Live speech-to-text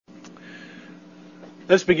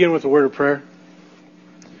Let's begin with a word of prayer.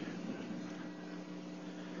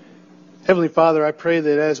 Heavenly Father, I pray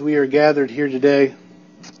that as we are gathered here today,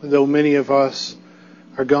 though many of us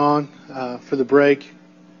are gone for the break,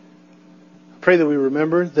 I pray that we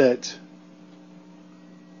remember that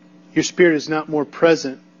your Spirit is not more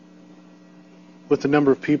present with the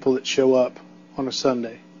number of people that show up on a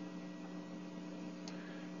Sunday.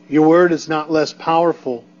 Your word is not less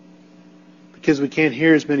powerful because we can't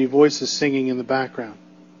hear as many voices singing in the background.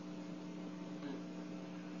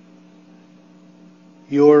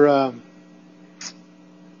 Your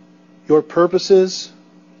purposes,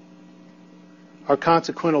 our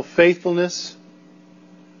consequential faithfulness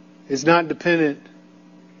is not dependent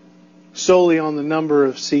solely on the number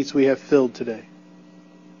of seats we have filled today.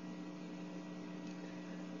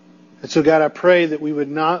 And so, God, I pray that we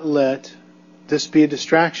would not let this be a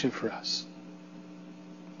distraction for us.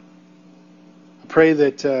 I pray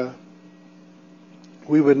that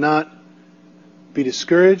we would not be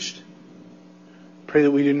discouraged. Pray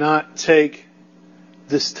that we do not take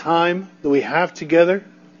this time that we have together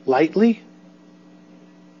lightly.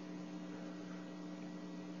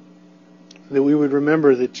 That we would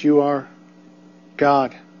remember that you are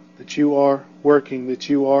God, that you are working, that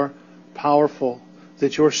you are powerful,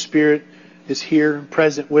 that your Spirit is here and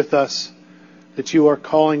present with us, that you are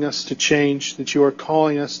calling us to change, that you are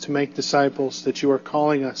calling us to make disciples, that you are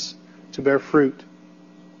calling us to bear fruit.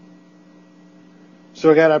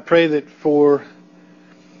 So God, I pray that for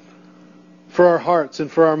our hearts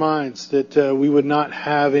and for our minds, that we would not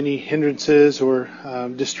have any hindrances or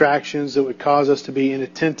distractions that would cause us to be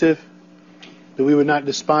inattentive, that we would not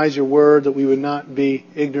despise your word, that we would not be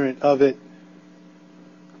ignorant of it.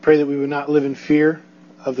 I pray that we would not live in fear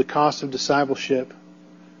of the cost of discipleship.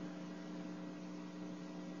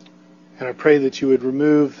 And I pray that you would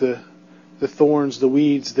remove the thorns, the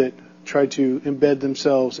weeds that try to embed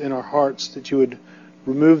themselves in our hearts, that you would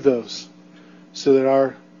remove those so that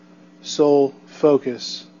our sole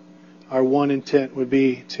focus, our one intent would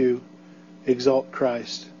be to exalt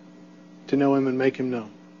Christ, to know Him and make Him known.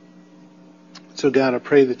 So God, I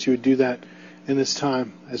pray that you would do that in this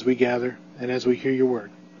time as we gather and as we hear your word.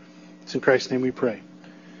 It's in Christ's name we pray.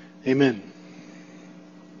 Amen.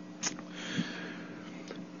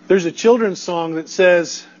 There's a children's song that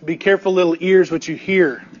says, "Be careful, little ears, what you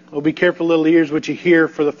hear. Oh, be careful, little ears, what you hear,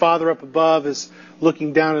 for the Father up above is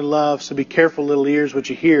looking down in love. So be careful, little ears, what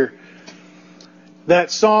you hear."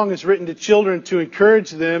 That song is written to children to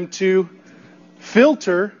encourage them to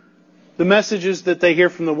filter the messages that they hear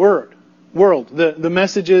from the world. The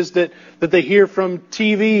messages that they hear from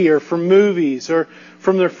TV or from movies or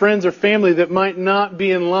from their friends or family that might not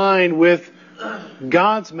be in line with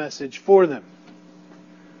God's message for them.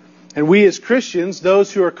 And we as Christians,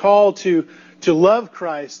 those who are called to love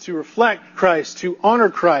Christ, to reflect Christ, to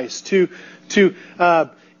honor Christ, to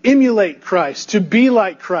emulate Christ, to be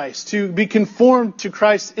like Christ, to be conformed to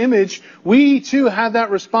Christ's image, we too have that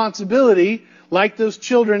responsibility, like those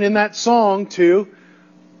children in that song, to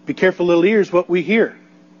be careful, little ears, what we hear.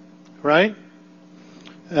 Right?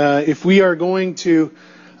 If we are going to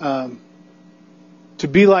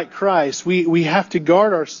be like Christ, we have to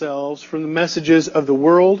guard ourselves from the messages of the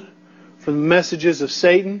world, from the messages of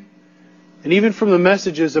Satan, and even from the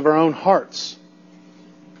messages of our own hearts.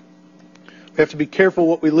 We have to be careful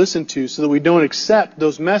what we listen to so that we don't accept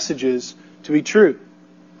those messages to be true.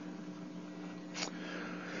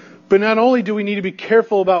 But not only do we need to be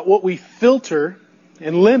careful about what we filter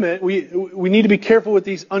and limit, we need to be careful with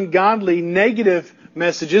these ungodly, negative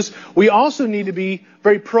messages. We also need to be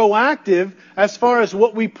very proactive as far as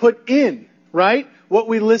what we put in, right? What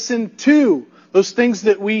we listen to. Those things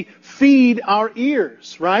that we feed our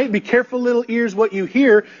ears, right? Be careful, little ears, what you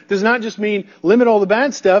hear does not just mean limit all the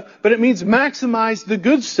bad stuff, but it means maximize the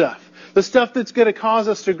good stuff. The stuff that's going to cause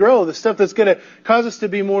us to grow, the stuff that's going to cause us to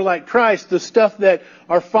be more like Christ, the stuff that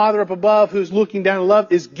our Father up above who's looking down in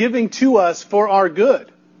love is giving to us for our good,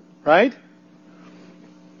 right?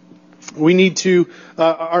 We need to,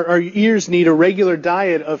 our ears need a regular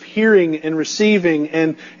diet of hearing and receiving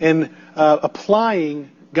and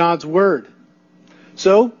applying God's Word.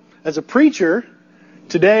 So, as a preacher,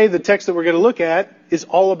 today the text that we're going to look at is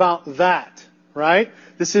all about that, right?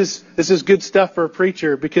 This is good stuff for a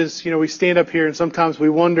preacher because, we stand up here and sometimes we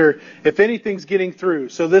wonder if anything's getting through.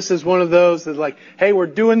 So this is one of those that's like, hey, we're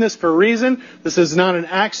doing this for a reason. This is not an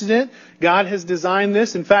accident. God has designed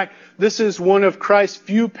this. In fact, this is one of Christ's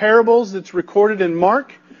few parables that's recorded in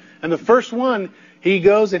Mark. And the first one, he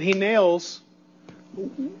goes and he nails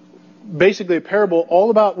basically a parable all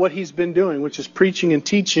about what he's been doing, which is preaching and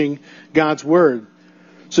teaching God's Word.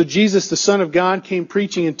 So Jesus, the Son of God, came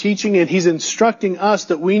preaching and teaching, and He's instructing us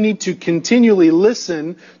that we need to continually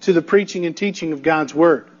listen to the preaching and teaching of God's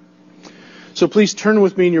Word. So please turn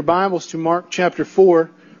with me in your Bibles to Mark chapter 4. We're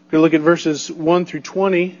going to look at verses 1 through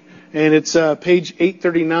 20, and it's page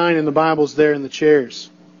 839 in the Bibles there in the chairs.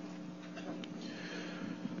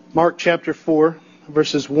 Mark chapter 4,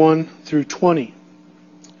 verses 1 through 20.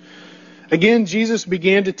 Again, Jesus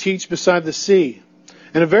began to teach beside the sea.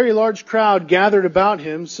 And a very large crowd gathered about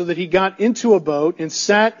him, so that he got into a boat and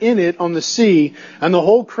sat in it on the sea, and the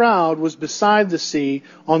whole crowd was beside the sea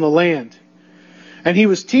on the land. And he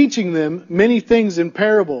was teaching them many things in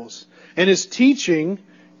parables. And his teaching,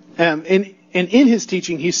 and in his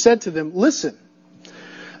teaching, he said to them, "Listen,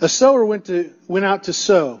 a sower went out to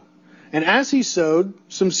sow, and as he sowed,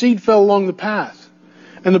 some seed fell along the path,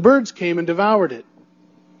 and the birds came and devoured it.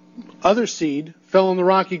 Other seed fell on the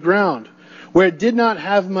rocky ground, where it did not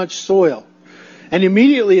have much soil. And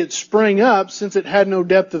immediately it sprang up, since it had no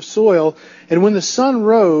depth of soil. And when the sun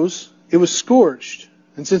rose, it was scorched.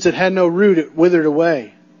 And since it had no root, it withered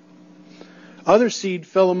away. Other seed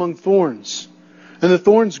fell among thorns. And the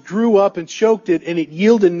thorns grew up and choked it, and it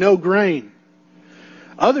yielded no grain.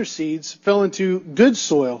 Other seeds fell into good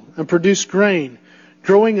soil and produced grain,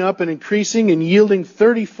 growing up and increasing and yielding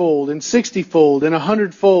 30-fold and 60-fold and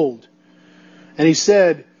 100-fold. And he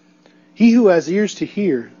said, He who has ears to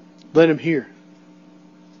hear, let him hear."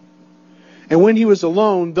 And when he was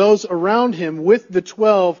alone, those around him with the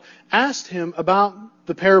 12 asked him about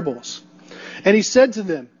the parables. And he said to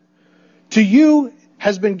them, "To you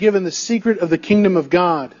has been given the secret of the kingdom of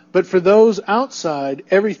God, but for those outside,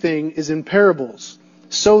 everything is in parables,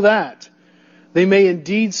 so that they may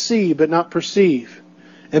indeed see but not perceive,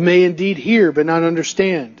 and may indeed hear but not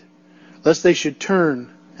understand, lest they should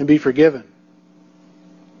turn and be forgiven."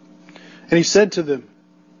 And he said to them,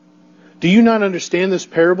 "Do you not understand this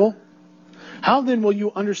parable? How then will you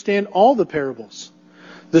understand all the parables?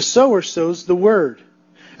 The sower sows the word.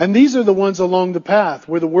 And these are the ones along the path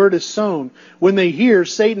where the word is sown. When they hear,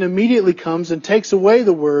 Satan immediately comes and takes away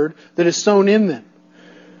the word that is sown in them.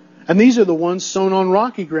 And these are the ones sown on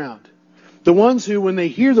rocky ground. The ones who, when they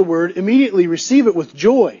hear the word, immediately receive it with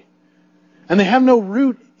joy. And they have no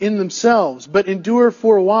root in themselves, but endure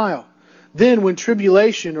for a while. Then when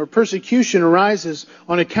tribulation or persecution arises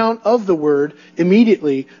on account of the word,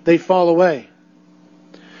 immediately they fall away.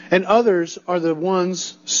 And others are the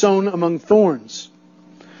ones sown among thorns.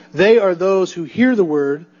 They are those who hear the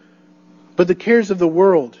word, but the cares of the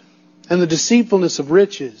world, and the deceitfulness of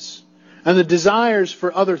riches, and the desires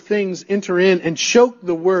for other things enter in and choke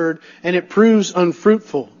the word, and it proves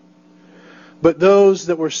unfruitful. But those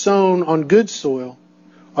that were sown on good soil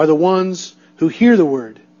are the ones who hear the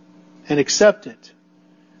word, and accept it,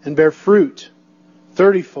 and bear fruit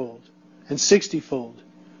 30-fold, and 60-fold,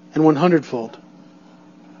 and 100-fold.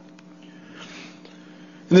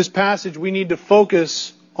 In this passage, we need to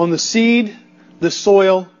focus on the seed, the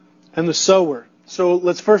soil, and the sower. So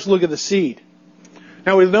let's first look at the seed.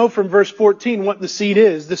 Now we know from verse 14 what the seed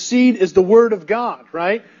is. The seed is the Word of God,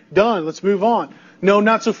 right? Done. Let's move on. No,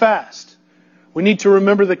 not so fast. We need to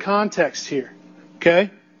remember the context here. Okay?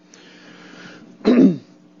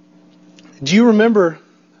 Do you remember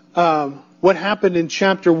what happened in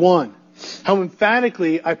chapter 1? How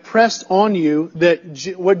emphatically I pressed on you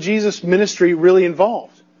that what Jesus' ministry really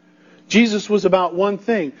involved. Jesus was about one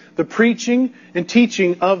thing, the preaching and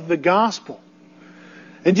teaching of the gospel.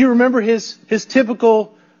 And do you remember his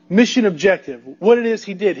typical mission objective? What it is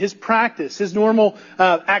he did, his practice, his normal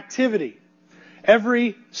activity.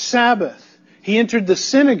 Every Sabbath, he entered the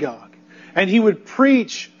synagogue and he would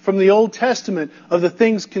preach from the Old Testament of the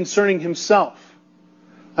things concerning himself.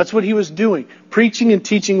 That's what he was doing. Preaching and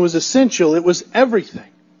teaching was essential. It was everything.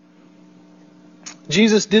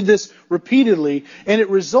 Jesus did this repeatedly, and it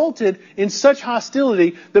resulted in such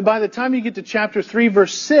hostility that by the time you get to chapter 3,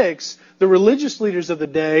 verse 6, the religious leaders of the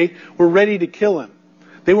day were ready to kill him.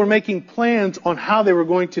 They were making plans on how they were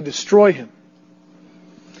going to destroy him.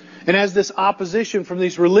 And as this opposition from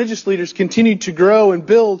these religious leaders continued to grow and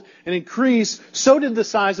build and increase, so did the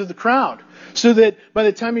size of the crowd. So that by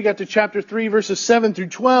the time you got to chapter 3, verses 7 through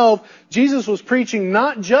 12, Jesus was preaching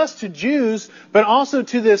not just to Jews, but also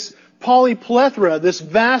to this polyplethora, this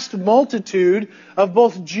vast multitude of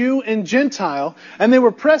both Jew and Gentile. And they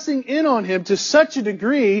were pressing in on him to such a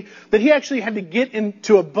degree that he actually had to get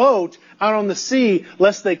into a boat out on the sea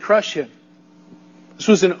lest they crush him. This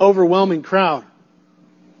was an overwhelming crowd.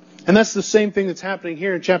 And that's the same thing that's happening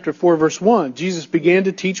here in chapter 4, verse 1. Jesus began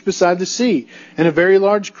to teach beside the sea, and a very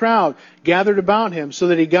large crowd gathered about him, so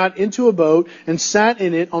that he got into a boat and sat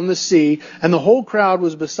in it on the sea, and the whole crowd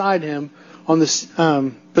was beside him on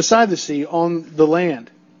the beside the sea on the land.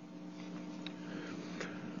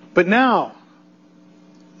 But now,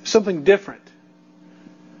 something different.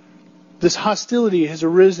 This hostility has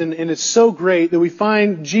arisen, and it's so great that we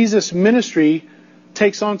find Jesus' ministry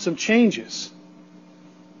takes on some changes.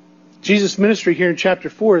 Jesus' ministry here in chapter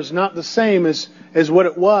 4 is not the same as what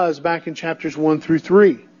it was back in chapters 1 through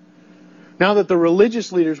 3. Now that the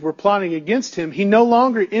religious leaders were plotting against him, he no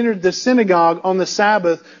longer entered the synagogue on the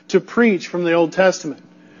Sabbath to preach from the Old Testament.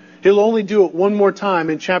 He'll only do it one more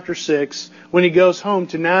time in chapter 6 when he goes home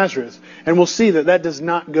to Nazareth. And we'll see that does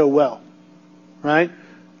not go well. Right?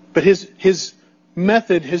 But his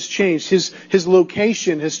method has changed. His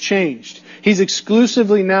location has changed. He's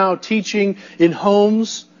exclusively now teaching in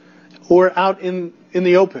homes or out in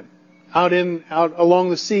the open. Out along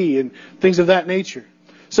the sea and things of that nature.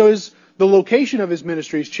 So the location of his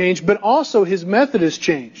ministry has changed, but also his method has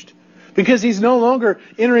changed. Because he's no longer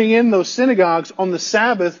entering in those synagogues on the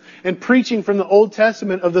Sabbath and preaching from the Old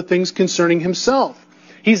Testament of the things concerning himself.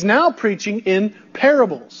 He's now preaching in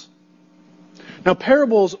parables. Now,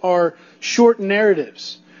 parables are short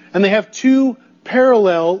narratives, and they have two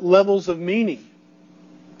parallel levels of meaning.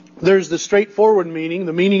 There's the straightforward meaning,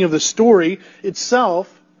 the meaning of the story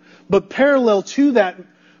itself, but parallel to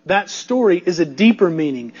that story is a deeper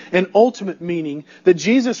meaning, an ultimate meaning that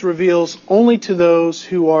Jesus reveals only to those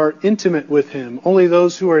who are intimate with him, only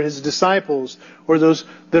those who are his disciples or those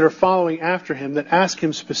that are following after him that ask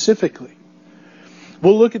him specifically.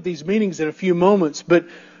 We'll look at these meanings in a few moments, but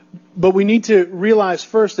we need to realize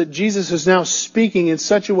first that Jesus is now speaking in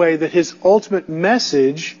such a way that his ultimate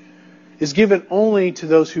message is given only to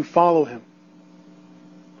those who follow him.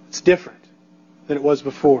 It's different than it was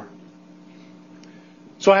before.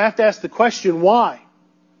 So I have to ask the question, why?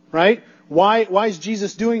 Right? Why is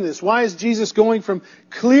Jesus doing this? Why is Jesus going from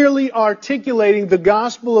clearly articulating the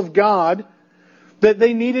gospel of God that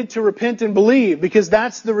they needed to repent and believe? Because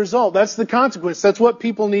that's the result. That's the consequence. That's what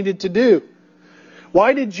people needed to do.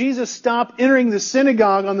 Why did Jesus stop entering the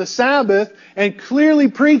synagogue on the Sabbath and clearly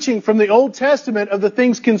preaching from the Old Testament of the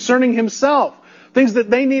things concerning himself? Things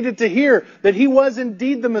that they needed to hear. That he was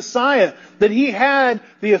indeed the Messiah. That he had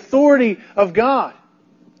the authority of God.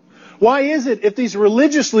 Why is it if these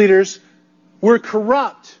religious leaders were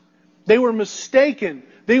corrupt, they were mistaken,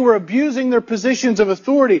 they were abusing their positions of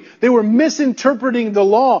authority, they were misinterpreting the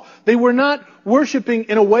law, they were not worshiping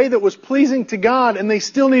in a way that was pleasing to God, and they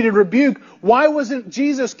still needed rebuke, why wasn't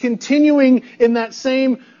Jesus continuing in that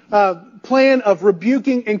same plan of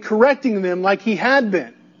rebuking and correcting them like he had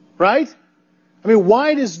been? Right? I mean,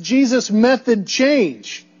 why does Jesus' method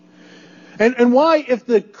change? And why, if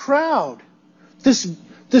the crowd, this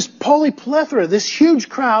polyplethora, this huge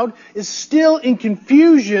crowd, is still in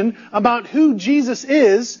confusion about who Jesus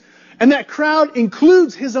is, and that crowd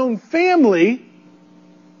includes his own family,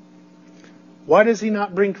 why does he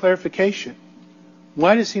not bring clarification?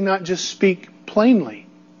 Why does he not just speak plainly?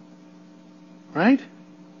 Right?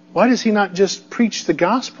 Why does he not just preach the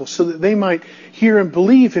gospel so that they might hear and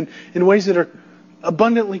believe in ways that are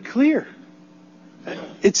abundantly clear?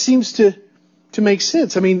 It seems to make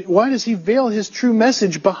sense. I mean, why does he veil his true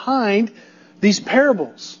message behind these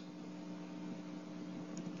parables?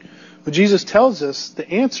 Well, Jesus tells us the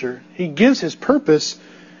answer. He gives his purpose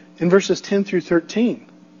in verses 10 through 13.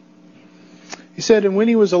 He said, and when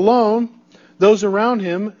he was alone, those around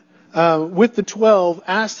him with the 12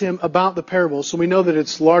 asked him about the parables. So we know that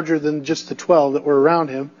it's larger than just the 12 that were around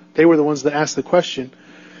him. They were the ones that asked the question.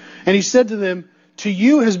 And he said to them, to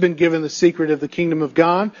you has been given the secret of the kingdom of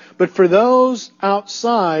God, but for those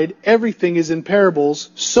outside, everything is in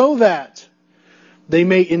parables, so that they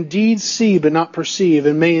may indeed see but not perceive,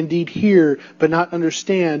 and may indeed hear but not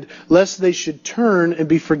understand, lest they should turn and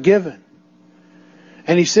be forgiven.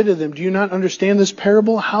 And he said to them, do you not understand this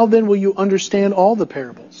parable? How then will you understand all the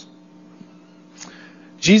parables?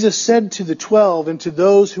 Jesus said to the 12 and to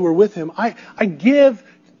those who were with him, I give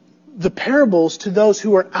the parables to those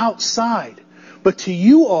who are outside. But to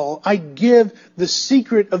you all, I give the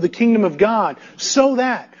secret of the kingdom of God, so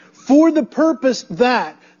that, for the purpose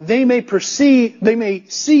that they may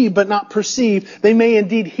see but not perceive, they may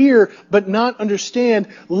indeed hear but not understand,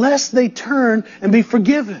 lest they turn and be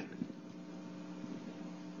forgiven.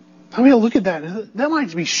 I mean, look at that. That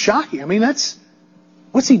might be shocking. I mean,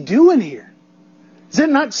 what's he doing here? Does that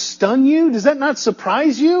not stun you? Does that not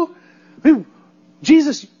surprise you? I mean,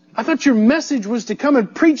 Jesus, I thought your message was to come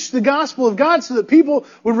and preach the gospel of God so that people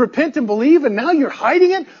would repent and believe, and now you're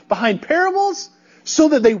hiding it behind parables so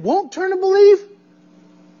that they won't turn and believe?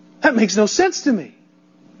 That makes no sense to me.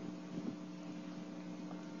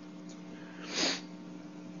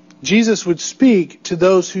 Jesus would speak to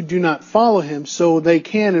those who do not follow him so they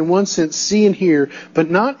can, in one sense, see and hear,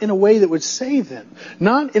 but not in a way that would save them.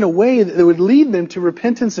 Not in a way that would lead them to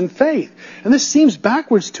repentance and faith. And this seems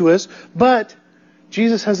backwards to us, but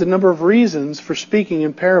Jesus has a number of reasons for speaking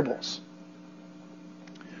in parables.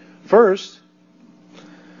 First,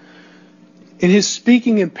 in his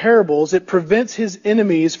speaking in parables, it prevents his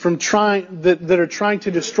enemies from that are trying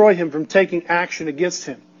to destroy him from taking action against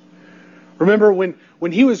him. Remember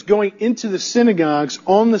when he was going into the synagogues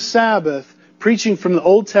on the Sabbath, preaching from the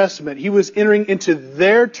Old Testament, he was entering into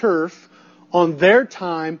their turf on their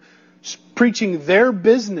time, preaching their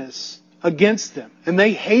business against them. And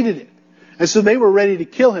they hated it. And so they were ready to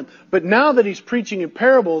kill him. But now that he's preaching in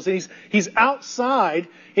parables, and he's outside,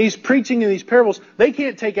 and he's preaching in these parables, they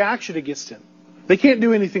can't take action against him. They can't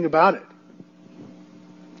do anything about it.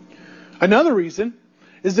 Another reason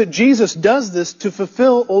is that Jesus does this to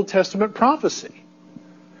fulfill Old Testament prophecy.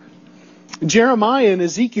 Jeremiah and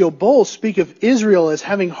Ezekiel both speak of Israel as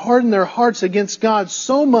having hardened their hearts against God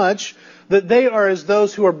so much that they are as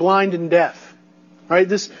those who are blind and deaf. Right?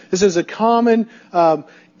 This is a common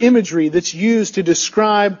imagery that's used to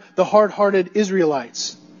describe the hard-hearted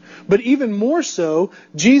Israelites. But even more so,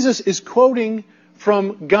 Jesus is quoting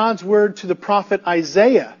from God's word to the prophet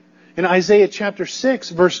Isaiah. In Isaiah chapter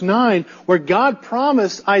 6, verse 9, where God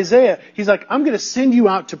promised Isaiah, He's like, I'm going to send you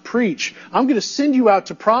out to preach. I'm going to send you out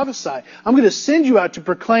to prophesy. I'm going to send you out to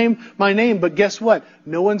proclaim my name. But guess what?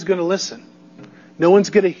 No one's going to listen. No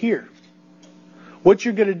one's going to hear. What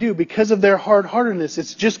you're going to do, because of their hard-heartedness,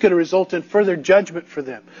 it's just going to result in further judgment for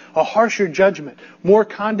them. A harsher judgment. More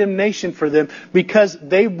condemnation for them, because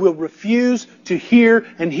they will refuse to hear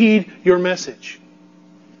and heed your message.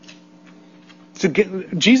 So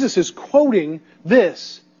Jesus is quoting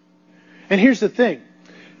this. And here's the thing.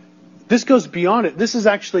 This goes beyond it. This is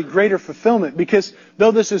actually greater fulfillment, because though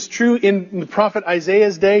this is true in the prophet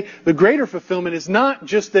Isaiah's day, the greater fulfillment is not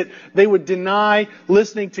just that they would deny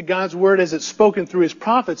listening to God's word as it's spoken through His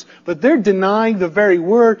prophets, but they're denying the very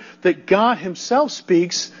word that God Himself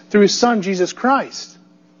speaks through His Son, Jesus Christ.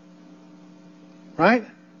 Right?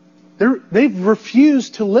 They've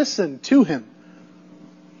refused to listen to Him.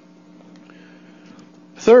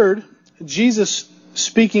 Third, Jesus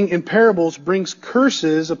speaking in parables brings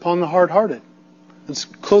curses upon the hard-hearted. It's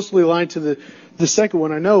closely aligned to the second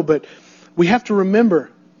one, I know, but we have to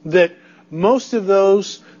remember that most of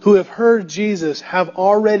those who have heard Jesus have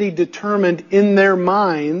already determined in their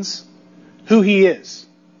minds who He is.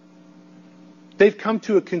 They've come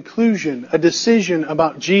to a conclusion, a decision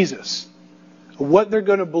about Jesus, what they're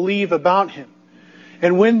going to believe about Him.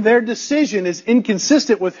 And when their decision is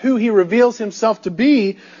inconsistent with who He reveals Himself to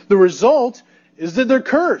be, the result is that they're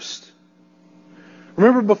cursed.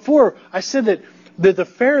 Remember before, I said that the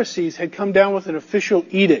Pharisees had come down with an official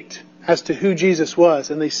edict as to who Jesus was,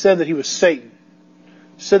 and they said that He was Satan.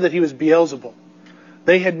 Said that He was Beelzebul.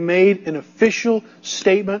 They had made an official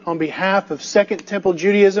statement on behalf of Second Temple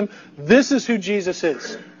Judaism. This is who Jesus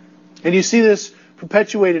is. And you see this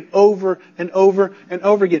perpetuated over and over and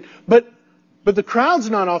over again. But the crowd's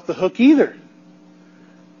not off the hook either.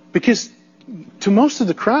 Because to most of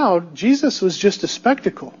the crowd, Jesus was just a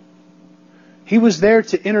spectacle. He was there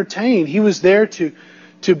to entertain. He was there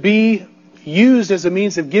to be used as a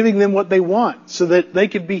means of giving them what they want, so that they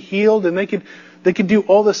could be healed and they could do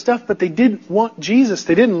all this stuff. But they didn't want Jesus.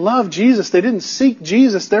 They didn't love Jesus. They didn't seek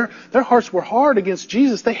Jesus. Their hearts were hard against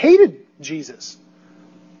Jesus. They hated Jesus.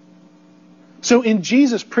 So in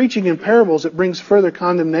Jesus preaching in parables, it brings further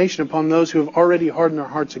condemnation upon those who have already hardened their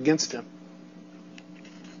hearts against Him.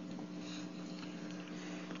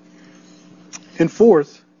 And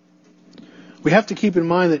fourth, we have to keep in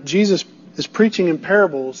mind that Jesus is preaching in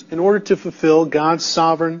parables in order to fulfill God's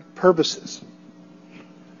sovereign purposes.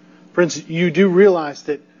 Friends, you do realize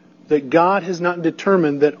that God has not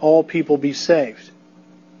determined that all people be saved.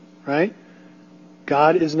 Right?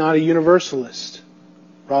 God is not a universalist.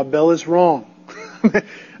 Rob Bell is wrong.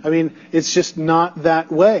 I mean, it's just not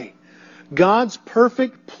that way. God's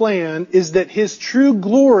perfect plan is that His true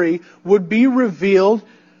glory would be revealed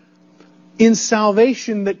in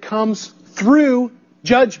salvation that comes through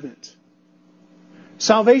judgment.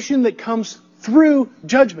 Salvation that comes through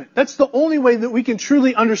judgment. That's the only way that we can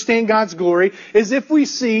truly understand God's glory, is if we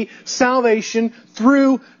see salvation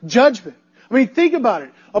through judgment. I mean, think about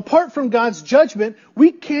it. Apart from God's judgment,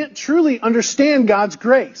 we can't truly understand God's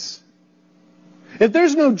grace. If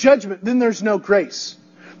there's no judgment, then there's no grace.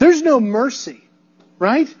 There's no mercy,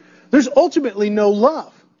 right? There's ultimately no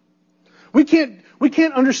love. We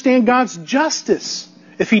can't understand God's justice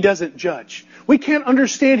if He doesn't judge. We can't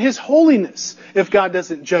understand His holiness if God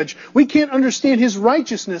doesn't judge. We can't understand His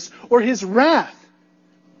righteousness or His wrath.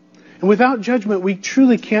 And without judgment, we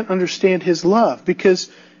truly can't understand His love,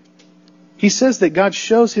 because He says that God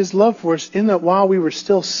shows His love for us in that while we were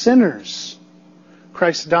still sinners,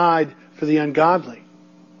 Christ died for the ungodly.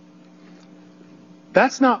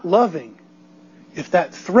 That's not loving if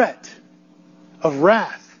that threat of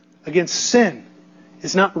wrath against sin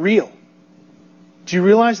is not real. Do you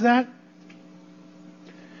realize that?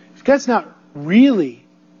 If God's not really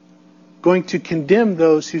going to condemn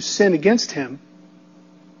those who sin against Him,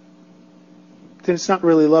 then it's not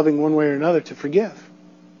really loving one way or another to forgive.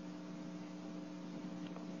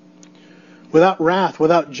 Without wrath,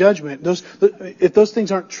 without judgment, if those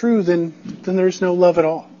things aren't true, then there's no love at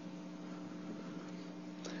all.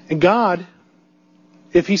 And God,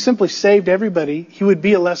 if He simply saved everybody, He would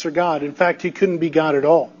be a lesser God. In fact, He couldn't be God at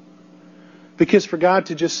all. Because for God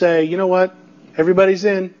to just say, you know what, everybody's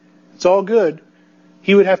in, it's all good,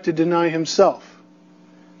 He would have to deny Himself.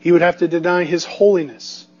 He would have to deny His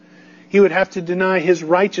holiness. He would have to deny His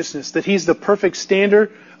righteousness, that He's the perfect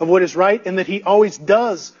standard of what is right and that He always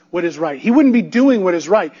does what is right. He wouldn't be doing what is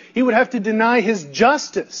right. He would have to deny His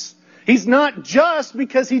justice. He's not just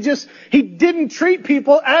because He didn't treat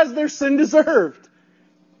people as their sin deserved.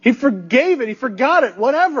 He forgave it. He forgot it.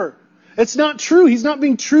 Whatever. It's not true. He's not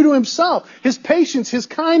being true to Himself. His patience, His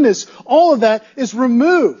kindness, all of that is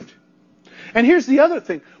removed. And here's the other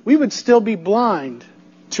thing. We would still be blind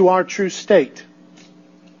to our true state.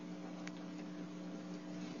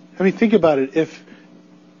 I mean, think about it.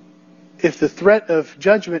 If the threat of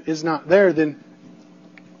judgment is not there, then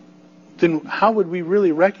how would we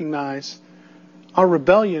really recognize our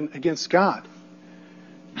rebellion against God?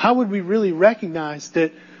 How would we really recognize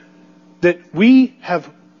that we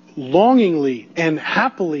have longingly and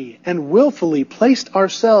happily and willfully placed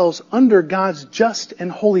ourselves under God's just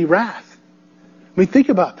and holy wrath? I mean, think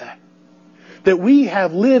about that. That we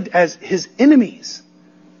have lived as His enemies.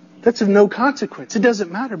 That's of no consequence. It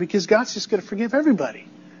doesn't matter because God's just going to forgive everybody.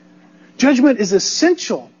 Judgment is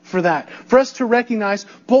essential for that. For us to recognize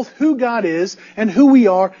both who God is and who we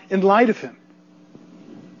are in light of Him.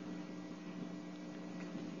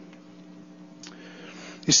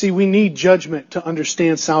 You see, we need judgment to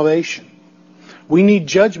understand salvation. We need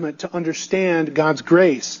judgment to understand God's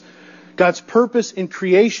grace. God's purpose in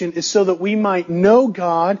creation is so that we might know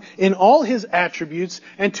God in all His attributes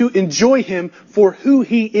and to enjoy Him for who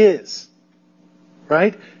He is.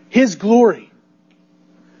 Right? His glory.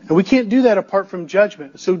 And we can't do that apart from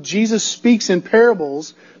judgment. So Jesus speaks in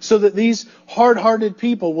parables so that these hard-hearted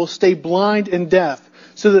people will stay blind and deaf,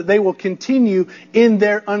 so that they will continue in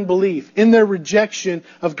their unbelief, in their rejection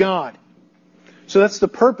of God. So that's the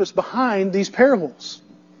purpose behind these parables.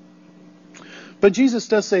 But Jesus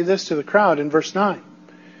does say this to the crowd in verse 9.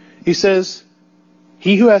 He says,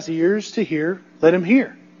 "He who has ears to hear, let him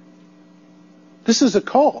hear." This is a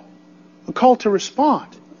call to respond.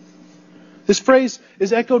 This phrase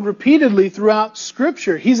is echoed repeatedly throughout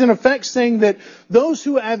Scripture. He's in effect saying that those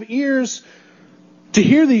who have ears to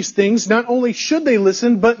hear these things, not only should they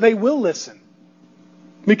listen, but they will listen.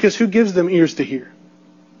 Because who gives them ears to hear?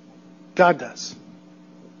 God does.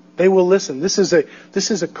 They will listen. This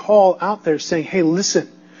is a call out there saying, hey,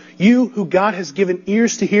 listen. You who God has given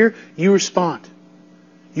ears to hear, you respond.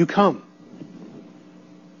 You come.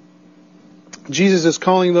 Jesus is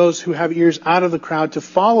calling those who have ears out of the crowd to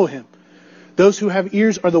follow Him. Those who have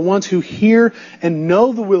ears are the ones who hear and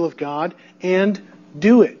know the will of God and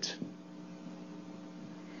do it.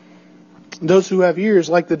 Those who have ears,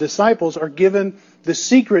 like the disciples, are given the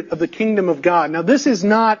secret of the kingdom of God. Now, this is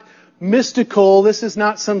not mystical. This is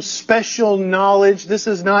not some special knowledge. This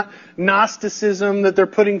is not Gnosticism that they're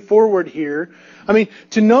putting forward here. I mean,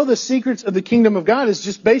 to know the secrets of the kingdom of God is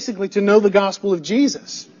just basically to know the gospel of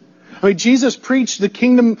Jesus. I mean, Jesus preached the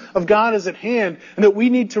kingdom of God is at hand and that we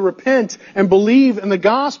need to repent and believe in the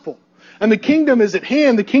gospel. And the kingdom is at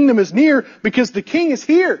hand. The kingdom is near because the king is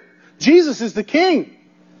here. Jesus is the king.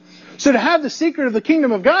 So to have the secret of the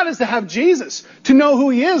kingdom of God is to have Jesus, to know who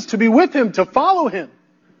He is, to be with Him, to follow Him,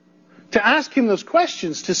 to ask Him those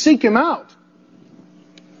questions, to seek Him out.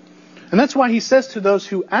 And that's why He says to those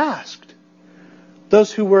who asked,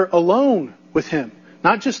 those who were alone with Him,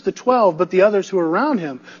 not just the 12, but the others who were around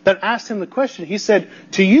Him, that asked Him the question, He said,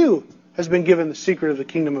 to you has been given the secret of the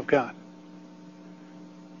kingdom of God.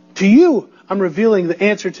 To you, I'm revealing the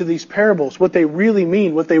answer to these parables, what they really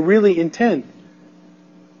mean, what they really intend.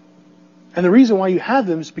 And the reason why you have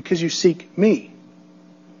them is because you seek me.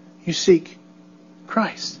 You seek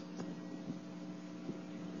Christ.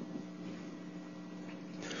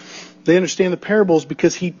 They understand the parables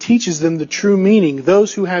because he teaches them the true meaning.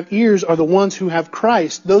 Those who have ears are the ones who have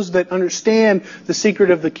Christ. Those that understand the secret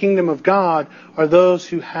of the kingdom of God are those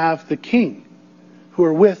who have the King, who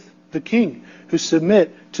are with the King, who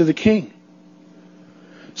submit to the King.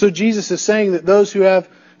 So Jesus is saying that those who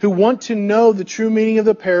want to know the true meaning of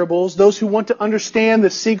the parables, those who want to understand the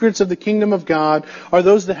secrets of the kingdom of God, are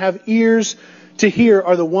those that have ears to hear,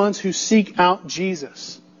 are the ones who seek out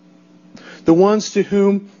Jesus. The ones to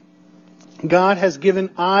whom God has given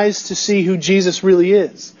eyes to see who Jesus really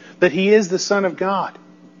is, that he is the Son of God.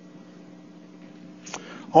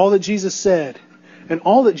 All that Jesus said and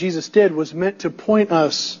all that Jesus did was meant to point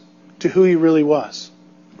us to who he really was,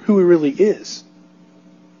 who he really is.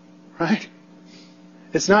 Right?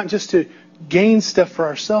 It's not just to gain stuff for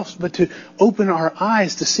ourselves, but to open our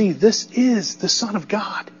eyes to see this is the Son of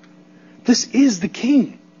God. This is the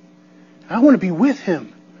King. I want to be with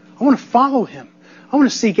him. I want to follow him. I want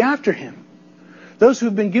to seek after him. Those who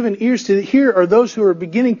have been given ears to hear are those who are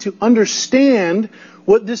beginning to understand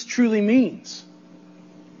what this truly means.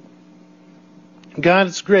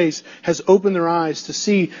 God's grace has opened their eyes to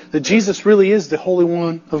see that Jesus really is the Holy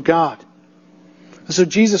One of God. And so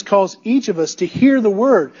Jesus calls each of us to hear the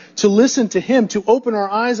Word, to listen to him, to open our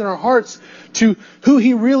eyes and our hearts to who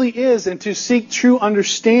he really is, and to seek true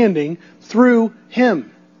understanding through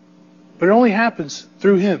him. But it only happens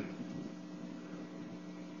through him.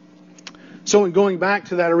 So in going back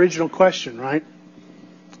to that original question, right?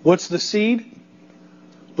 What's the seed?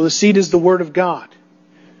 Well, the seed is the Word of God.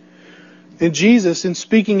 And Jesus, in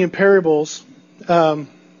speaking in parables, and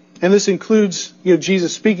this includes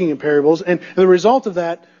Jesus speaking in parables, and the result of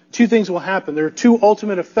that, two things will happen. There are two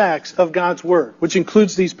ultimate effects of God's Word, which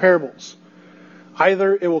includes these parables.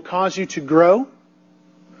 Either it will cause you to grow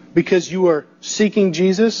because you are seeking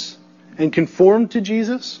Jesus and conform to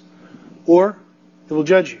Jesus, or it will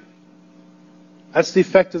judge you. That's the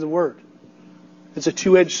effect of the Word. It's a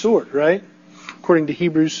two-edged sword, right? According to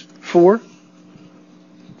Hebrews 4.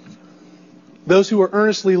 Those who are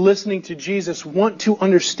earnestly listening to Jesus want to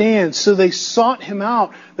understand, so they sought him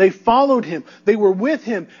out. They followed him. They were with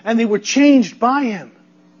him, and they were changed by him.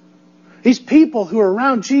 These people who are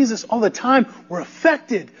around Jesus all the time were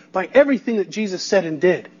affected by everything that Jesus said and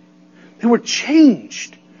did. They were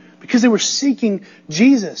changed because they were seeking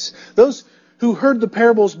Jesus. Those who heard the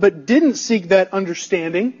parables but didn't seek that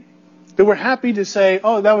understanding, they were happy to say,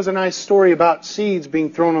 oh, that was a nice story about seeds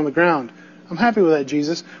being thrown on the ground. I'm happy with that,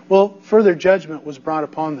 Jesus. Well, further judgment was brought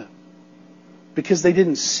upon them because they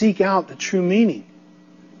didn't seek out the true meaning.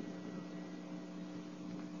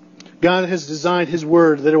 God has designed his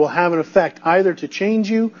Word that it will have an effect either to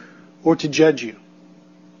change you or to judge you.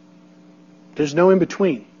 There's no in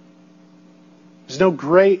between. There's no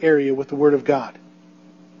gray area with the Word of God.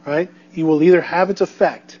 Right? It will either have its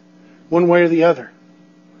effect one way or the other.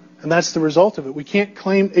 And that's the result of it. We can't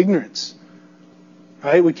claim ignorance.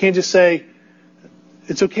 Right? We can't just say,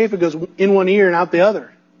 it's okay if it goes in one ear and out the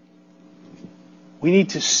other. We need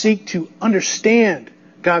to seek to understand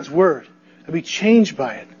God's Word and be changed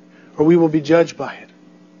by it, or we will be judged by it.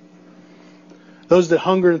 Those that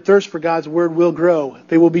hunger and thirst for God's Word will grow.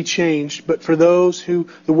 They will be changed. But for those who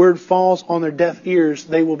the Word falls on their deaf ears,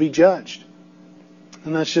 they will be judged.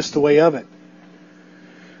 And that's just the way of it.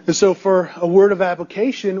 And so for a word of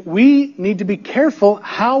application, we need to be careful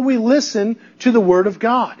how we listen to the Word of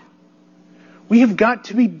God. We have got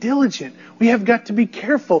to be diligent. We have got to be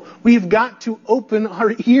careful. We have got to open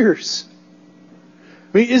our ears.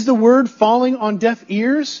 I mean, is the Word falling on deaf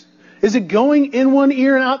ears? Is it going in one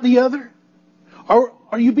ear and out the other?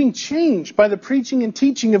 Are you being changed by the preaching and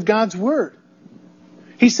teaching of God's Word?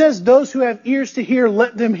 He says, those who have ears to hear,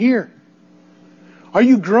 let them hear. Are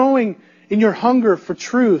you growing in your hunger for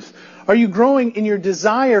truth? Are you growing in your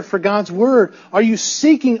desire for God's Word? Are you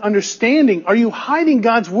seeking understanding? Are you hiding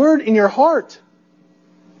God's Word in your heart?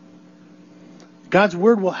 God's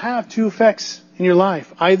Word will have two effects in your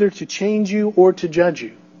life, either to change you or to judge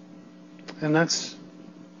you. And that's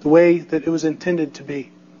the way that it was intended to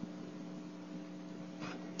be.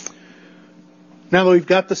 Now that we've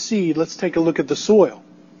got the seed, let's take a look at the soil.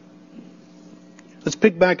 Let's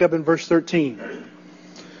pick back up in verse 13.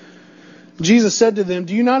 Jesus said to them,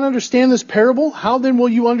 do you not understand this parable? How then will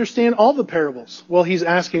you understand all the parables? Well, he's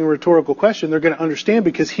asking a rhetorical question. They're going to understand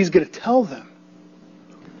because he's going to tell them.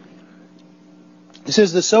 He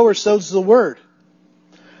says, the sower sows the word.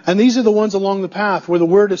 And these are the ones along the path where the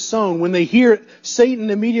word is sown. When they hear it, Satan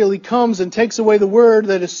immediately comes and takes away the word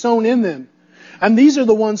that is sown in them. And these are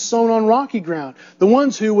the ones sown on rocky ground. The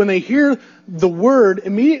ones who, when they hear the word,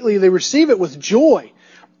 immediately they receive it with joy.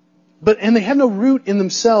 And they have no root in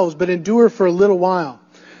themselves, but endure for a little while.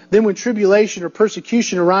 Then when tribulation or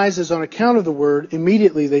persecution arises on account of the word,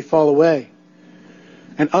 immediately they fall away.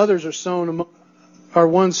 And others are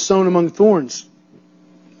ones sown among thorns.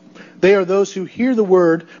 They are those who hear the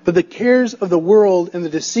word, but the cares of the world and the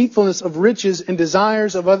deceitfulness of riches and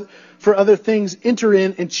desires for other things enter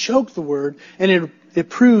in and choke the word, and it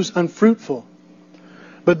proves unfruitful.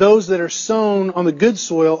 But those that are sown on the good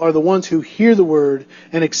soil are the ones who hear the word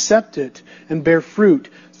and accept it and bear fruit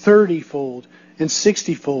 30-fold and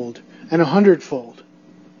 60-fold and 100-fold.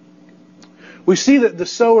 We see that the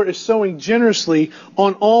sower is sowing generously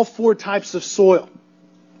on all four types of soil.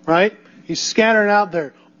 Right? He's scattering out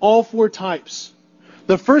there. All four types.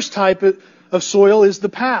 The first type of soil is the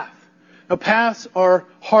path. Now, paths are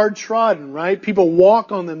hard trodden, right? People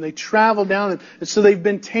walk on them. They travel down them. And so they've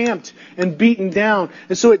been tamped and beaten down.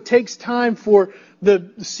 And so it takes time for the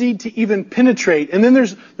seed to even penetrate. And then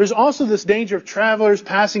there's also this danger of travelers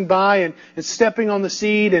passing by and stepping on the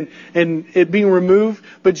seed and it being removed.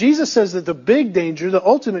 But Jesus says that the big danger, the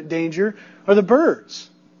ultimate danger, are the birds.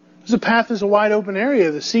 The path is a wide open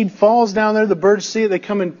area. The seed falls down there. The birds see it. They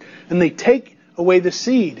come in and they take away the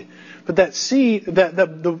seed. But that seed,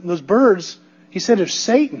 those birds, he said, are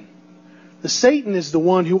Satan. The Satan is the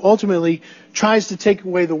one who ultimately tries to take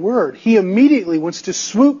away the word. He immediately wants to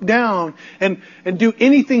swoop down and do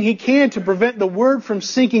anything he can to prevent the word from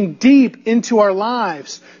sinking deep into our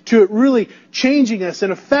lives, to it really changing us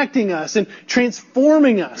and affecting us and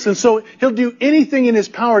transforming us. And so he'll do anything in his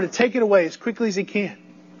power to take it away as quickly as he can.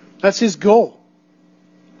 That's his goal.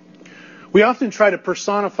 We often try to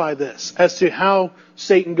personify this as to how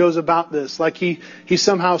Satan goes about this. Like he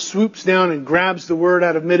somehow swoops down and grabs the word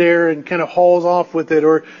out of midair and kind of hauls off with it.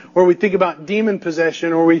 Or we think about demon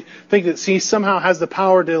possession, or we think that he somehow has the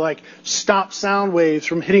power to stop sound waves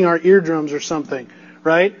from hitting our eardrums or something.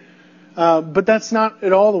 Right? But that's not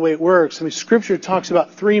at all the way it works. I mean, Scripture talks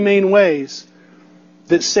about three main ways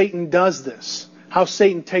that Satan does this. How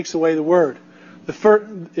Satan takes away the word. The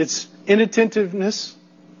first, it's inattentiveness,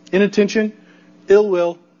 inattention, ill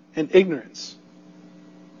will, and ignorance.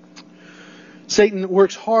 Satan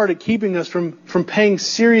works hard at keeping us from paying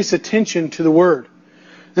serious attention to the word.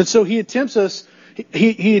 And so he attempts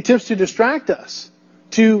to distract us,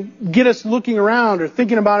 to get us looking around or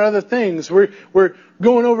thinking about other things. We're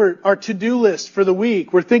going over our to-do list for the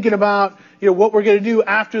week. We're thinking about, what we're going to do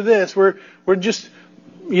after this. We're just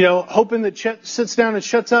hoping that Chet sits down and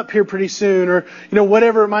shuts up here pretty soon, or,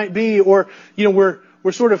 whatever it might be. Or,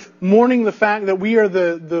 we're sort of mourning the fact that we are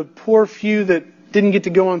the poor few that didn't get to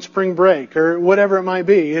go on spring break, or whatever it might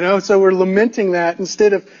be, So we're lamenting that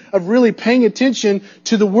instead of really paying attention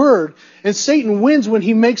to the word. And Satan wins when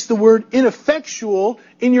he makes the word ineffectual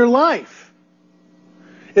in your life.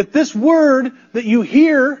 If this word that you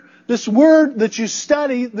hear, this word that you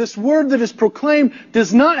study, this word that is proclaimed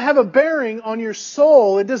does not have a bearing on your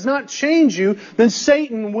soul, it does not change you, then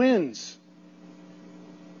Satan wins.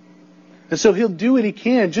 And so he'll do what he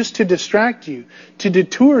can just to distract you, to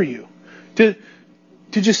detour you, to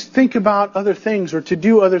just think about other things or to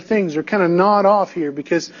do other things or kind of nod off here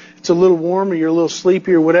because it's a little warm or you're a little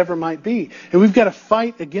sleepy or whatever it might be. And we've got to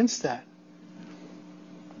fight against that.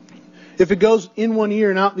 If it goes in one ear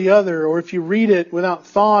and out the other, or if you read it without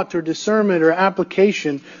thought or discernment or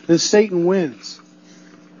application, then Satan wins.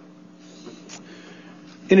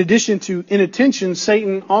 In addition to inattention,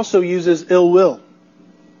 Satan also uses ill will.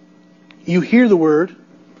 You hear the word,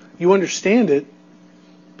 you understand it,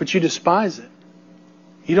 but you despise it.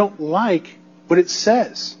 You don't like what it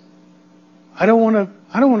says. I don't want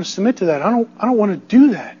to submit to that. I don't want to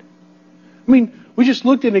do that. I mean, we just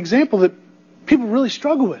looked at an example that people really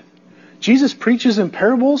struggle with. Jesus preaches in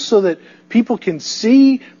parables so that people can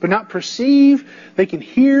see but not perceive. They can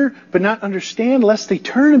hear but not understand, lest they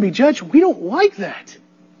turn and be judged. We don't like that.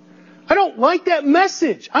 I don't like that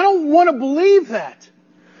message. I don't want to believe that.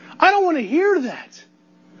 I don't want to hear that.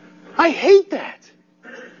 I hate that.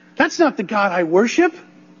 That's not the God I worship.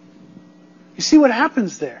 You see what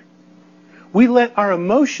happens there? We let our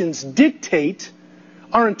emotions dictate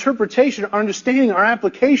our interpretation, our understanding, our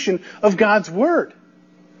application of God's Word.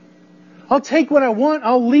 I'll take what I want.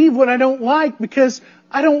 I'll leave what I don't like because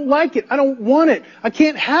I don't like it. I don't want it. I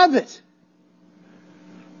can't have it.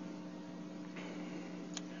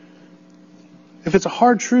 If it's a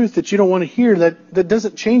hard truth that you don't want to hear, that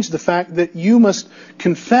doesn't change the fact that you must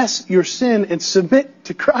confess your sin and submit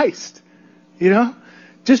to Christ.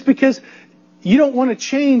 Just because you don't want to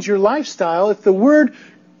change your lifestyle, if the Word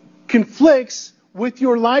conflicts with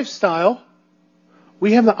your lifestyle,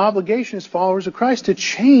 we have the obligation as followers of Christ to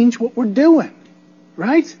change what we're doing.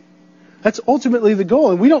 Right? That's ultimately the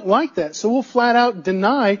goal, and we don't like that. So we'll flat out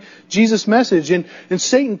deny Jesus' message, and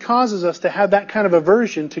Satan causes us to have that kind of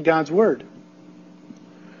aversion to God's Word.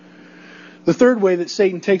 The third way that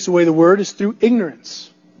Satan takes away the Word is through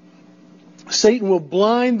ignorance. Satan will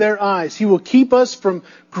blind their eyes. He will keep us from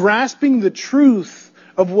grasping the truth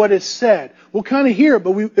of what is said. We'll kind of hear it,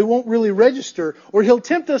 but it won't really register. Or he'll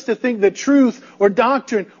tempt us to think that truth or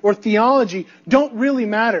doctrine or theology don't really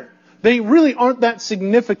matter. They really aren't that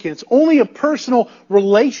significant. Only a personal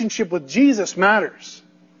relationship with Jesus matters.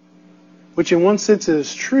 Which in one sense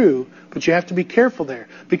is true, but you have to be careful there.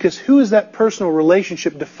 Because who is that personal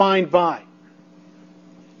relationship defined by?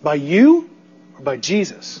 By you or by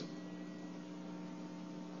Jesus?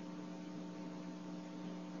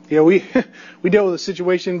 You know, we dealt with a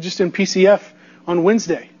situation just in PCF on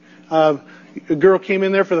Wednesday. A girl came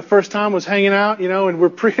in there for the first time, was hanging out, and we're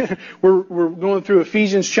going through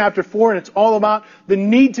Ephesians chapter 4, and it's all about the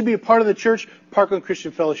need to be a part of the church, Parkland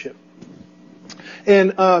Christian Fellowship.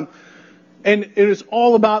 And it is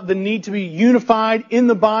all about the need to be unified in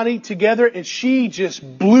the body together, and she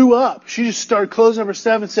just blew up. She just started closing number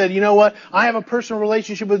 7 and said, you know what, I have a personal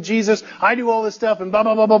relationship with Jesus, I do all this stuff, and blah,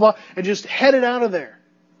 blah, blah, blah, blah, and just headed out of there.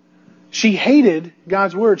 She hated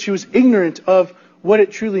God's Word. She was ignorant of what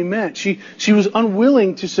it truly meant. She was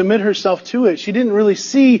unwilling to submit herself to it. She didn't really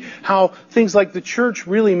see how things like the church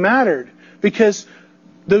really mattered. Because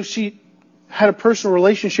though she had a personal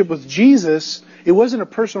relationship with Jesus, it wasn't a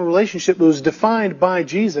personal relationship that was defined by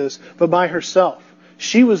Jesus, but by herself.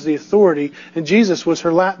 She was the authority, and Jesus was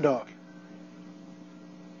her lapdog.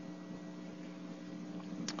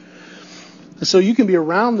 And so you can be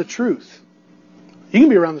around the truth. You can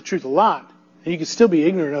be around the truth a lot, and you can still be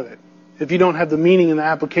ignorant of it if you don't have the meaning and the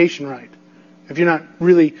application right, if you're not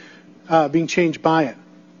really being changed by it.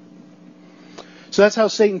 So that's how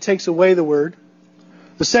Satan takes away the Word.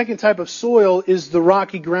 The second type of soil is the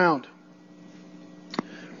rocky ground.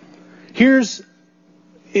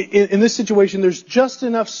 In this situation, there's just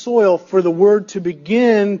enough soil for the Word to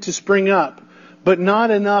begin to spring up, but not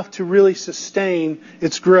enough to really sustain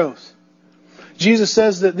its growth. Jesus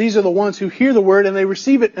says that these are the ones who hear the Word and they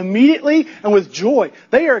receive it immediately and with joy.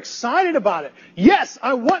 They are excited about it. Yes,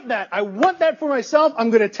 I want that. I want that for myself. I'm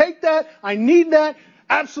going to take that. I need that.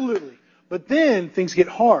 Absolutely. But then things get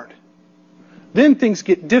hard. Then things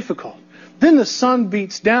get difficult. Then the sun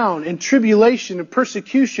beats down and tribulation and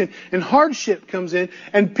persecution and hardship comes in,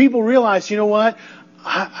 and people realize, you know what?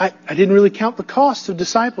 I didn't really count the cost of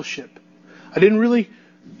discipleship. I didn't really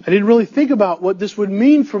think about what this would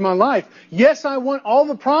mean for my life. Yes, I want all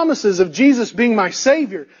the promises of Jesus being my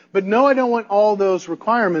Savior, but no, I don't want all those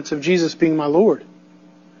requirements of Jesus being my Lord.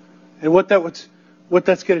 And what that's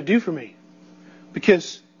going to do for me.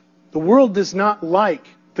 Because the world does not like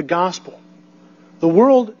the gospel. The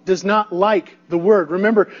world does not like the Word.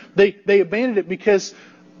 Remember, they abandoned it because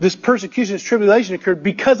this persecution, this tribulation occurred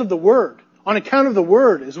because of the Word. On account of the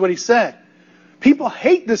Word is what he said. People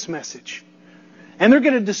hate this message. And they're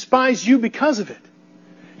going to despise you because of it.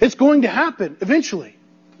 It's going to happen eventually.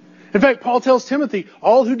 In fact, Paul tells Timothy,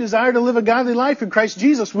 all who desire to live a godly life in Christ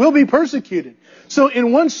Jesus will be persecuted. So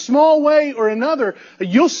in one small way or another,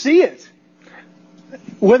 you'll see it.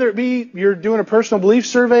 Whether it be you're doing a personal belief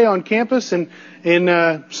survey on campus and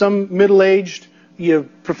some middle-aged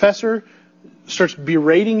professor starts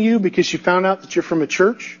berating you because you found out that you're from a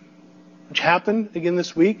church, which happened again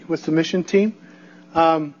this week with the mission team.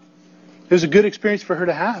 It was a good experience for her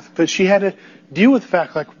to have, but she had to deal with the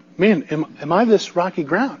fact, like, man, am I this rocky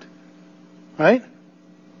ground? Right?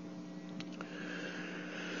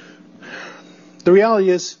 The reality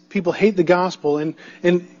is, people hate the gospel, and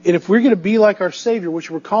if we're going to be like our Savior, which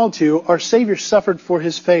we're called to, our Savior suffered for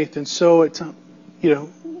His faith, and so it's,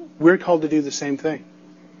 we're called to do the same thing.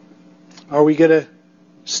 Are we going to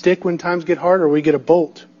stick when times get hard, or are we going to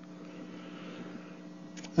bolt?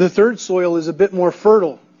 The third soil is a bit more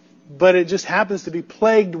fertile, but it just happens to be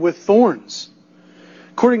plagued with thorns.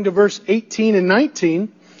 According to verse 18 and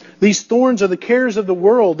 19, these thorns are the cares of the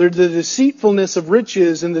world. They're the deceitfulness of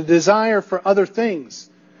riches and the desire for other things.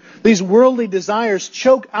 These worldly desires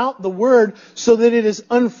choke out the Word so that it is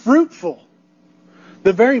unfruitful.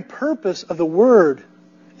 The very purpose of the Word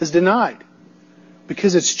is denied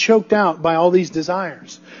because it's choked out by all these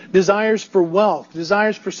desires. Desires for wealth,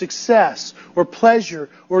 desires for success, or pleasure,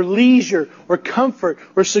 or leisure, or comfort,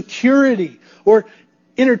 or security, or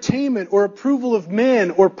entertainment, or approval of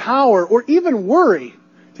men, or power, or even worry,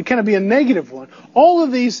 to kind of be a negative one. All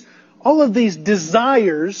of these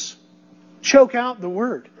desires choke out the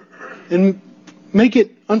Word and make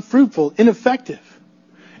it unfruitful, ineffective.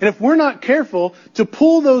 And if we're not careful to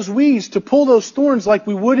pull those weeds, to pull those thorns like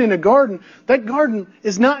we would in a garden, that garden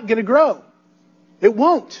is not going to grow. It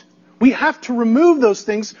won't. We have to remove those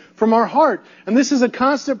things from our heart. And this is a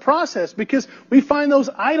constant process because we find those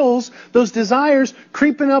idols, those desires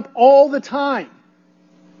creeping up all the time,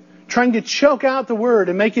 trying to choke out the Word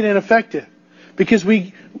and make it ineffective. Because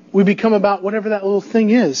we become about whatever that little thing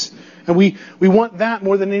is. And we want that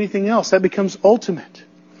more than anything else. That becomes ultimate.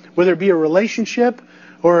 Whether it be a relationship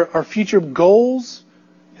or our future goals.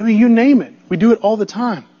 I mean, you name it. We do it all the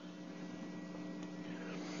time.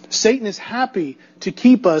 Satan is happy to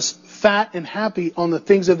keep us fat and happy on the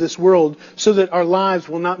things of this world so that our lives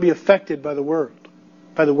will not be affected by the Word.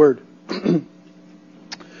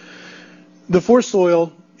 The fourth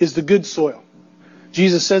soil is the good soil.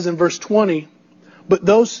 Jesus says in verse 20, "But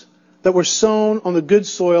those that were sown on the good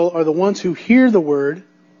soil are the ones who hear the Word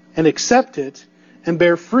and accept it and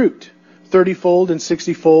bear fruit, 30-fold and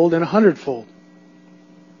 60-fold and 100-fold.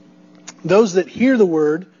 Those that hear the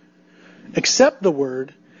Word, accept the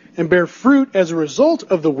Word, and bear fruit as a result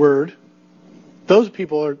of the Word, those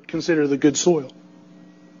people are considered the good soil.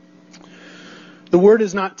 The Word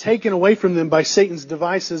is not taken away from them by Satan's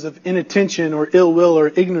devices of inattention or ill will or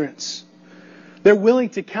ignorance. They're willing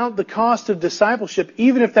to count the cost of discipleship,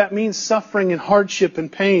 even if that means suffering and hardship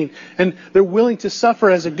and pain. And they're willing to suffer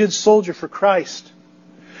as a good soldier for Christ.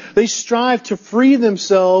 They strive to free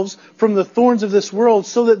themselves from the thorns of this world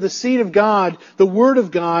so that the seed of God, the Word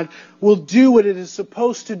of God, will do what it is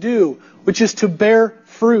supposed to do, which is to bear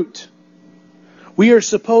fruit. We are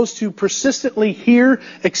supposed to persistently hear,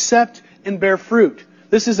 accept, and bear fruit.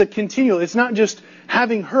 This is a continual. It's not just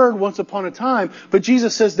having heard once upon a time, but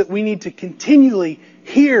Jesus says that we need to continually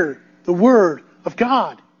hear the Word of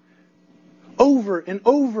God. Over and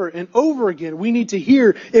over and over again, we need to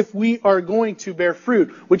hear if we are going to bear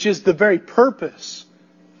fruit, which is the very purpose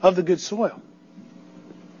of the good soil.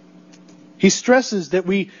 He stresses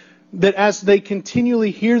that as they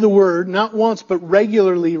continually hear the Word, not once but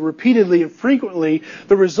regularly, repeatedly, and frequently,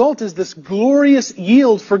 the result is this glorious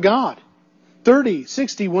yield for God. 30,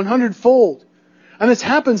 60, 100-fold. And this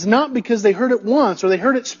happens not because they heard it once, or they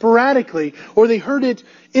heard it sporadically, or they heard it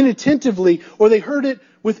inattentively, or they heard it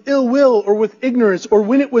with ill will or with ignorance, or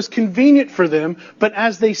when it was convenient for them, but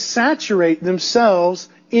as they saturate themselves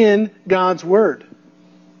in God's Word.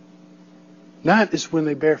 That is when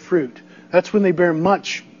they bear fruit. That's when they bear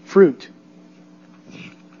much fruit.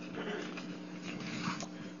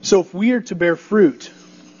 So if we are to bear fruit,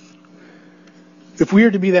 if we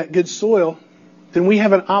are to be that good soil, then we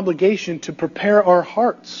have an obligation to prepare our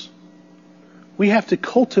hearts. We have to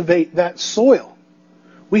cultivate that soil.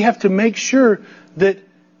 We have to make sure that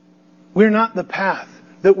we're not the path,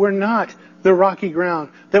 that we're not the rocky ground,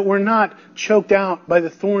 that we're not choked out by the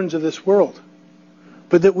thorns of this world,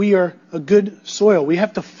 but that we are a good soil. We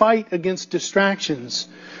have to fight against distractions.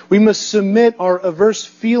 We must submit our averse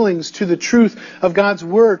feelings to the truth of God's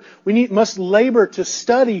Word. We must labor to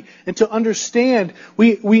study and to understand.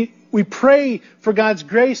 We pray for God's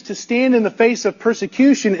grace to stand in the face of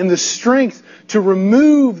persecution and the strength to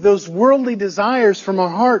remove those worldly desires from our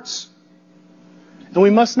hearts. And we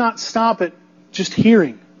must not stop at just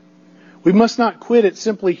hearing. We must not quit at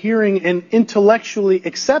simply hearing and intellectually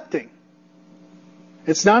accepting.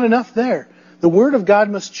 It's not enough there. The Word of God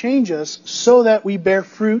must change us so that we bear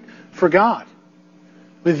fruit for God.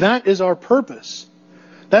 But that is our purpose.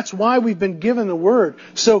 That's why we've been given the Word.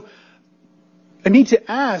 So I need to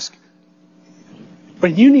ask,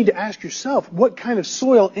 but you need to ask yourself, what kind of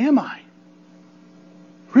soil am I?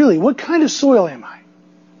 Really, what kind of soil am I?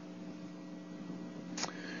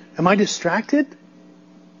 Am I distracted?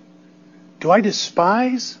 Do I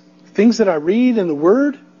despise things that I read in the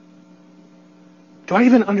Word? Do I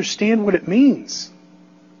even understand what it means?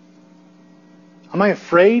 Am I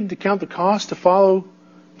afraid to count the cost to follow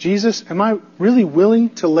Jesus? Am I really willing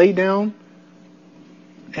to lay down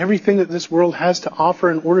everything that this world has to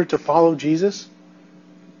offer in order to follow Jesus?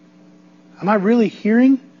 Am I really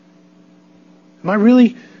hearing? Am I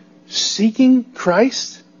really seeking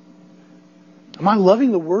Christ? Am I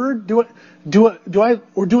loving the Word? Do I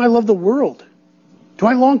love the world? Do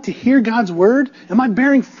I long to hear God's Word? Am I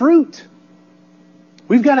bearing fruit?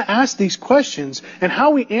 We've got to ask these questions, and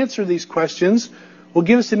how we answer these questions will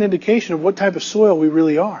give us an indication of what type of soil we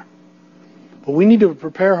really are. But we need to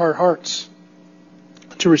prepare our hearts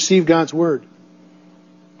to receive God's Word.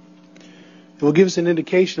 It will give us an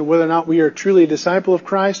indication of whether or not we are truly a disciple of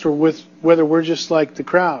Christ, or whether we're just like the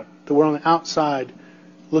crowd, that we're on the outside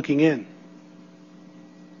looking in.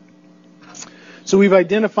 So we've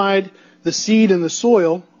identified the seed and the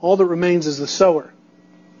soil. All that remains is the sower.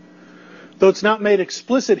 though it's not made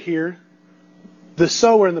explicit here, the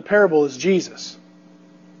sower in the parable is Jesus.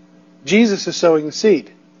 Jesus is sowing the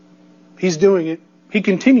seed. He's doing it. He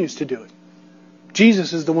continues to do it.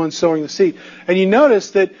 Jesus is the one sowing the seed. And you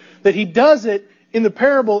notice that He does it in the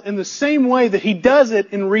parable in the same way that He does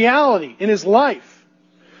it in reality, in His life.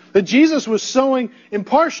 That Jesus was sowing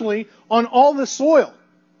impartially on all the soil.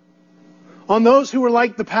 On those who were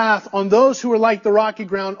like the path, on those who were like the rocky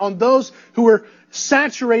ground, on those who were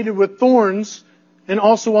saturated with thorns, and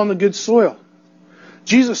also on the good soil.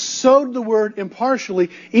 Jesus sowed the word impartially,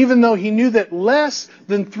 even though He knew that less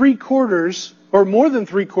than 3/4 or more than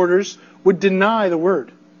 3/4 would deny the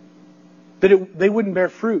word. That they wouldn't bear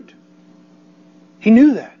fruit. He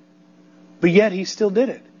knew that. But yet He still did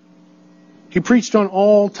it. He preached on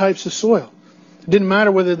all types of soil. It didn't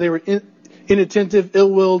matter whether they were inattentive,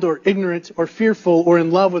 ill-willed, or ignorant, or fearful, or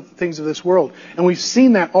in love with the things of this world. And we've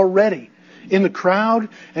seen that already in the crowd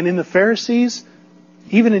and in the Pharisees,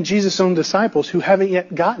 even in Jesus' own disciples who haven't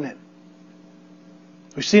yet gotten it.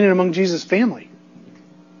 We've seen it among Jesus' family.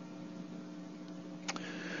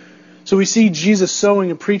 So we see Jesus sowing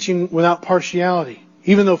and preaching without partiality.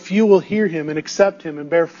 Even though few will hear Him and accept Him and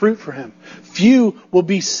bear fruit for Him. Few will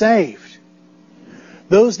be saved.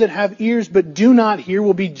 Those that have ears but do not hear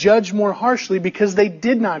will be judged more harshly because they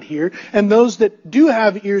did not hear. And those that do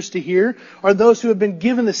have ears to hear are those who have been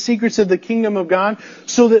given the secrets of the kingdom of God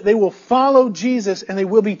so that they will follow Jesus and they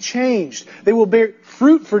will be changed. They will bear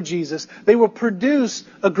fruit for Jesus. They will produce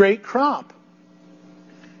a great crop.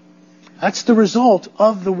 That's the result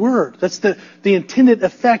of the Word. That's the intended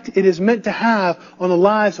effect it is meant to have on the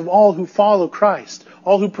lives of all who follow Christ.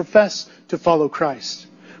 All who profess to follow Christ.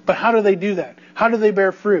 But how do they do that? How do they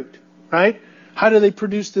bear fruit? Right? How do they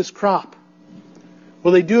produce this crop?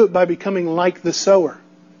 Well, they do it by becoming like the sower.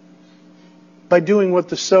 By doing what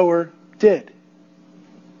the sower did.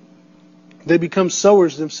 They become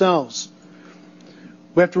sowers themselves.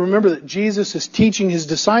 We have to remember that Jesus is teaching His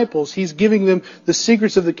disciples. He's giving them the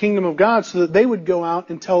secrets of the kingdom of God so that they would go out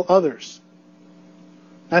and tell others.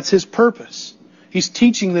 That's His purpose. He's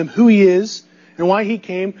teaching them who He is and why He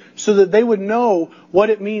came so that they would know what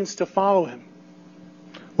it means to follow Him.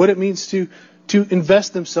 What it means to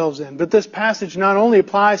invest themselves in. But this passage not only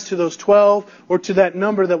applies to those 12 or to that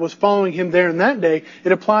number that was following Him there in that day,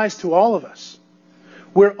 it applies to all of us.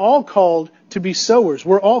 We're all called to be sowers.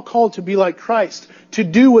 We're all called to be like Christ, to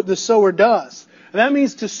do what the sower does. And that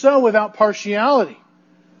means to sow without partiality.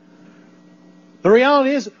 The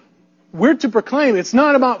reality is, we're to proclaim. It's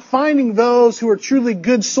not about finding those who are truly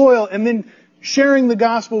good soil and then sharing the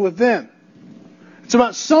gospel with them. It's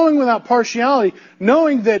about sowing without partiality,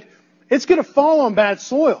 knowing that it's going to fall on bad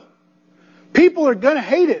soil. People are going to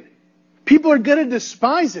hate it. People are going to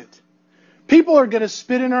despise it. People are going to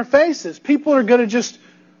spit in our faces. People are going to just,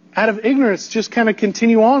 out of ignorance, just kind of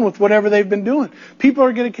continue on with whatever they've been doing. People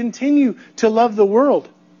are going to continue to love the world.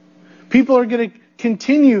 People are going to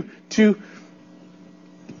continue to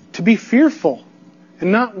be fearful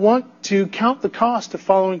and not want to count the cost of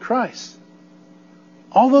following Christ.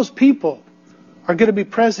 All those people are going to be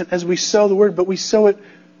present as we sow the word, but we sow it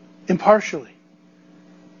impartially.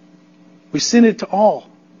 We send it to all.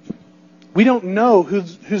 We don't know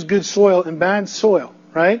who's good soil and bad soil,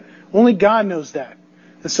 right? Only God knows that.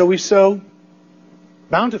 And so we sow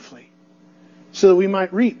bountifully so that we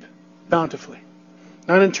might reap bountifully.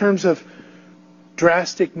 Not in terms of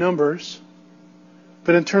drastic numbers,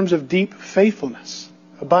 but in terms of deep faithfulness,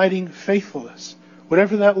 abiding faithfulness,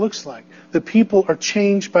 whatever that looks like. The people are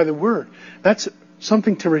changed by the word. That's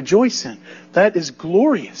something to rejoice in. That is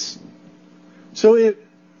glorious. So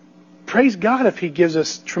praise God if He gives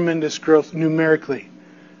us tremendous growth numerically.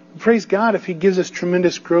 Praise God if He gives us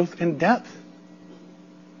tremendous growth in depth.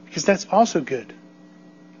 Because that's also good.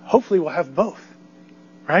 Hopefully we'll have both.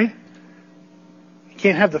 Right? You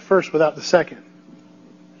can't have the first without the second.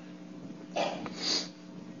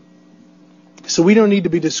 So we don't need to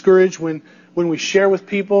be discouraged when we share with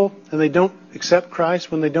people and they don't accept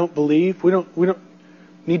Christ, when they don't believe. We don't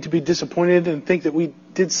need to be disappointed and think that we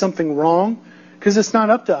did something wrong. Because it's not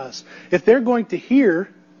up to us. If they're going to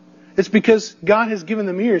hear, it's because God has given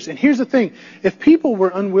them ears. And here's the thing. If people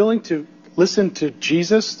were unwilling to listen to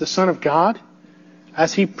Jesus, the Son of God,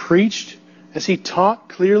 as He preached, as He taught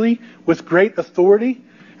clearly with great authority,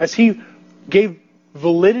 as He gave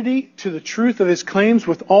validity to the truth of His claims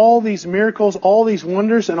with all these miracles, all these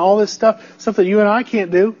wonders, and all this stuff that you and I can't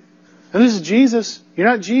do. And this is Jesus. You're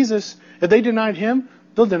not Jesus. If they denied Him,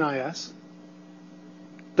 they'll deny us.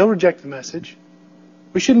 They'll reject the message.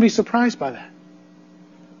 We shouldn't be surprised by that.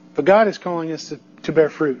 But God is calling us to bear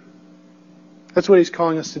fruit. That's what He's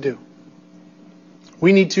calling us to do.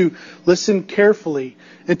 We need to listen carefully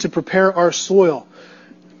and to prepare our soil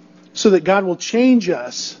so that God will change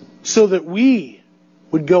us so that we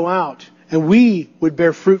would go out and we would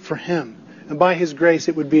bear fruit for Him. And by His grace,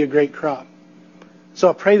 it would be a great crop. So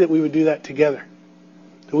I pray that we would do that together.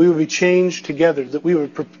 That we would be changed together. That we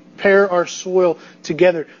would prepare our soil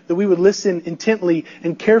together. That we would listen intently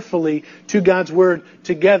and carefully to God's Word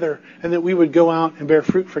together. And that we would go out and bear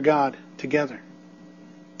fruit for God together.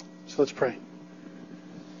 So let's pray.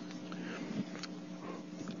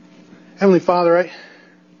 Heavenly Father,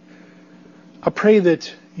 I pray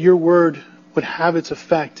that Your Word would have its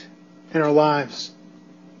effect in our lives.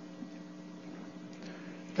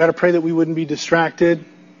 God, I pray that we wouldn't be distracted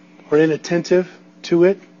or inattentive to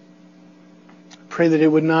it. I pray that it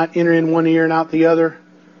would not enter in one ear and out the other.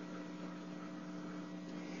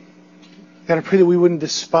 God, I pray that we wouldn't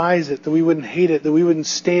despise it, that we wouldn't hate it, that we wouldn't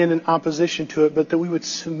stand in opposition to it, but that we would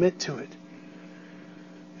submit to it.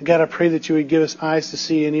 And God, I pray that You would give us eyes to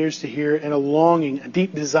see and ears to hear and a longing, a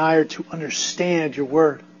deep desire to understand Your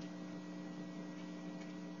Word.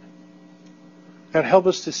 God, help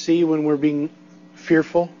us to see when we're being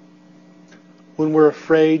fearful, when we're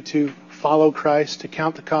afraid to follow Christ, to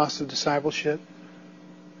count the cost of discipleship.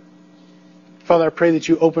 Father, I pray that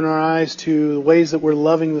You open our eyes to the ways that we're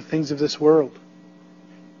loving the things of this world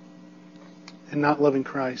and not loving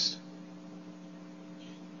Christ.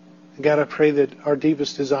 And God, I pray that our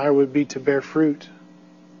deepest desire would be to bear fruit,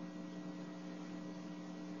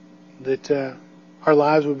 that our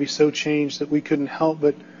lives would be so changed that we couldn't help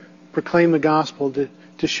but proclaim the gospel,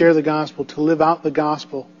 to share the gospel, to live out the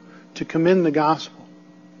gospel, to commend the gospel.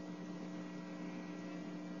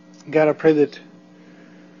 God, I pray that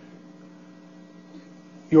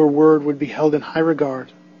Your Word would be held in high regard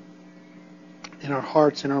in our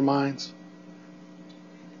hearts and our minds.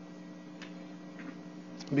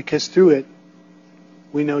 Because through it,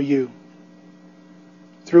 we know You.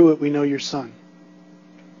 Through it, we know Your Son.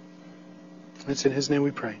 It's in His name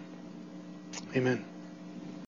we pray. Amen.